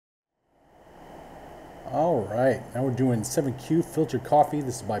All right, now we're doing 7Q filtered coffee.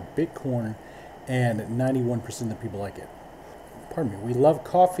 This is by Bitcoin, and 91% of the people like it. Pardon me. We love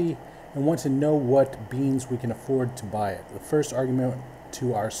coffee and want to know what beans we can afford to buy it. The first argument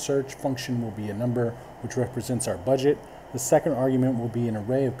to our search function will be a number which represents our budget. The second argument will be an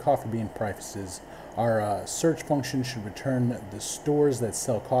array of coffee bean prices. Our search function should return the stores that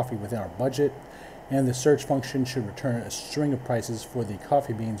sell coffee within our budget, and the search function should return a string of prices for the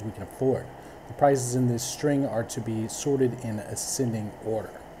coffee beans we can afford. The prices in this string are to be sorted in ascending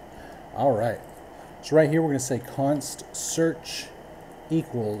order. All right, so right here we're going to say const search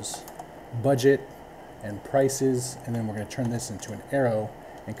equals budget and prices, and then we're going to turn this into an arrow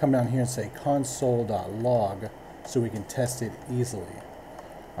and come down here and say console.log so we can test it easily.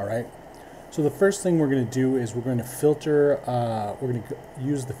 All right, so the first thing we're going to do is we're going to filter, we're going to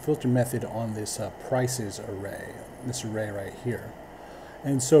use the filter method on this prices array, this array right here.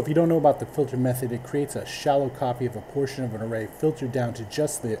 And so if you don't know about the filter method, it creates a shallow copy of a portion of an array filtered down to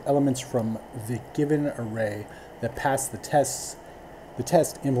just the elements from the given array that pass the test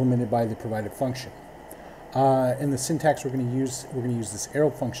implemented by the provided function. In the syntax we're going to use this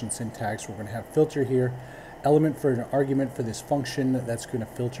arrow function syntax. We're going to have filter here, element for an argument for this function that's going to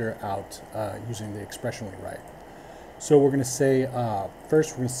filter out using the expression we write. So we're going to say,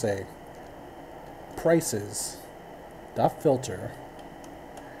 first we're going to say prices dot filter,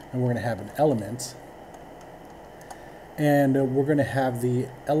 and we're going to have an element, and we're going to have the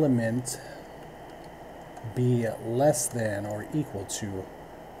element be less than or equal to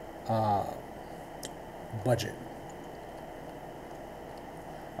budget.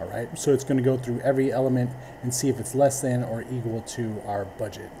 All right, so it's going to go through every element and see if it's less than or equal to our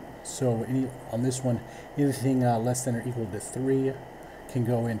budget. So on this one, anything less than or equal to 3 can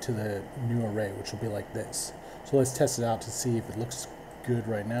go into the new array, which will be like this. So let's test it out to see if it looks good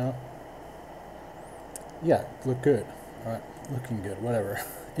right now. Yeah, look good. All right, looking good, whatever.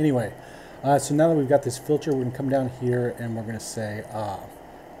 Anyway, so now that we've got this filter, we're going to come down here and we're going to say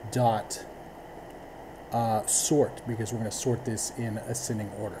dot sort, because we're going to sort this in ascending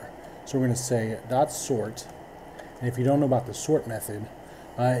order. So we're going to say dot sort, and if you don't know about the sort method,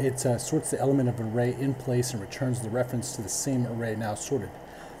 it sorts the element of an array in place and returns the reference to the same array now sorted.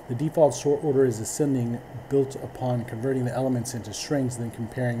 The default sort order is ascending, built upon converting the elements into strings, then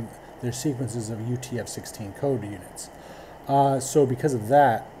comparing their sequences of UTF-16 code units. So because of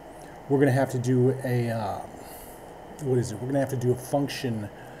that, we're going to have to do a We're going to have to do a function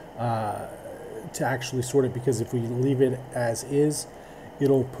to actually sort it, because if we leave it as is,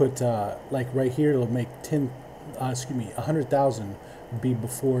 it'll put like right here, it'll make 100,000 be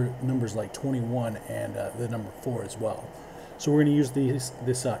before numbers like 21 and the number 4 as well. So we're going to use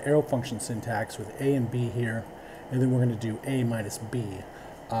this arrow function syntax with a and b here, and then we're going to do a minus b,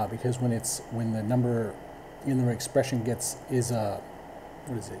 because when the number in the expression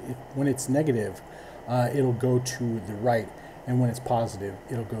when it's negative, it'll go to the right, and when it's positive,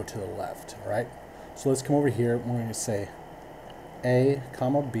 it'll go to the left. All right. So let's come over here. We're going to say a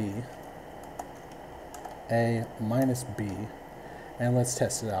comma b, a minus b, and let's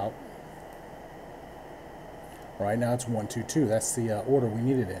test it out. Right now it's 1, 2, 2. That's the order we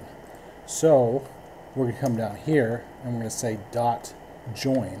need it in. So we're going to come down here and we're going to say dot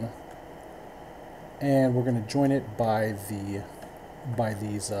join, and we're going to join it by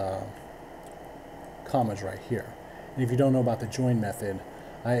these commas right here. And if you don't know about the join method,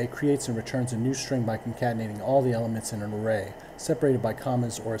 it creates and returns a new string by concatenating all the elements in an array separated by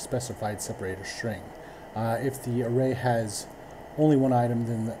commas or a specified separator string. If the array has only one item,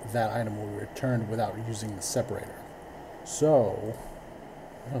 then that item will be returned without using the separator. So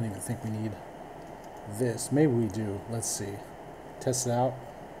I don't even think we need this. Maybe we do. Let's see. Test it out.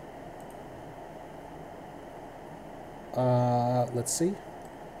 Let's see.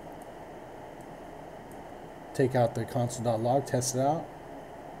 Take out the console.log, test it out.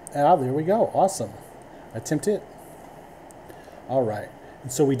 There we go. Awesome. Attempt it. All right.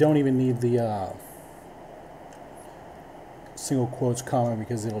 And so we don't even need the single quotes comma,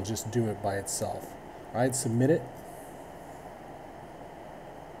 because it'll just do it by itself. All right, submit it.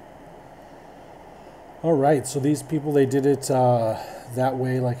 All right, so these people, they did it that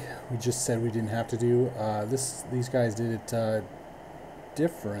way, like we just said we didn't have to do. These guys did it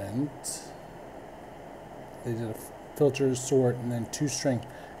different. They did a filter, sort, and then toString.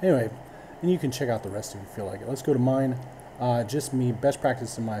 Anyway, and you can check out the rest if you feel like it. Let's go to mine. Just me, best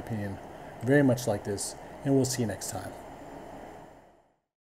practice in my opinion. Very much like this, and we'll see you next time.